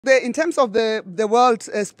In terms of the world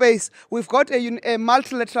space, we've got a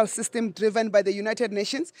multilateral system driven by the United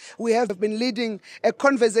Nations. We have been leading a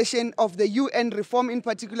conversation of the UN reform, in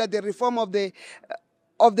particular the reform of the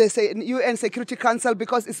UN Security Council,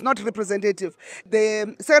 because it's not representative.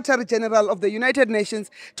 The Secretary General of the United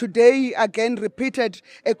Nations today again repeated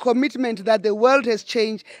a commitment that the world has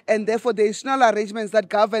changed, and therefore the international arrangements that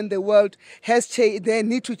govern the world has changed. They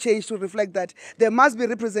need to change to reflect that. There must be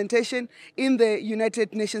representation in the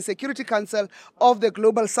United Nations Security Council of the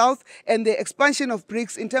Global South, and the expansion of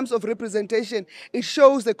BRICS in terms of representation, it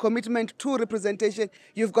shows the commitment to representation.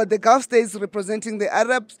 You've got the Gulf states representing the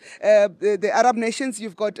Arabs, the Arab nations.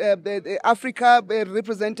 You've got Africa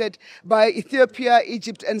represented by Ethiopia,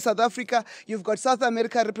 Egypt, and South Africa. You've got South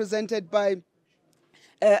America represented by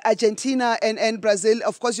Argentina and Brazil.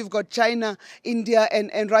 Of course, you've got China, India,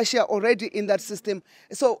 and Russia already in that system.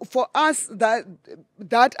 So for us,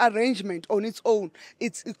 that arrangement on its own,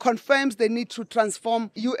 it confirms the need to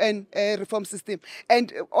transform UN reform system.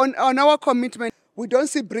 And on our commitment, we don't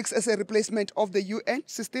see BRICS as a replacement of the UN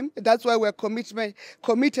system. That's why we're committed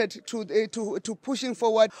to pushing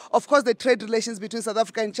forward. Of course, the trade relations between South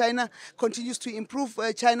Africa and China continues to improve.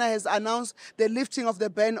 China has announced the lifting of the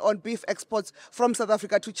ban on beef exports from South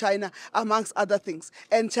Africa to China, amongst other things.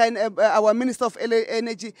 And China, our Minister of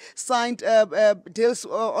Energy signed deals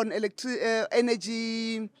on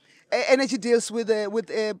energy deals with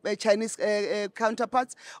Chinese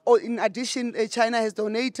counterparts. In addition, China has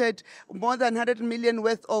donated more than 100 million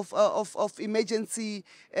worth of emergency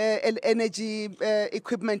energy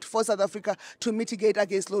equipment for South Africa to mitigate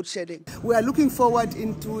against load shedding. We are looking forward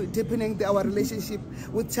into deepening our relationship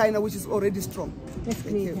with China, which is already strong. That's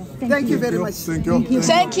great. Thank you very much. Thank you.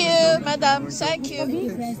 Thank you, madam. Thank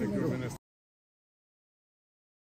you.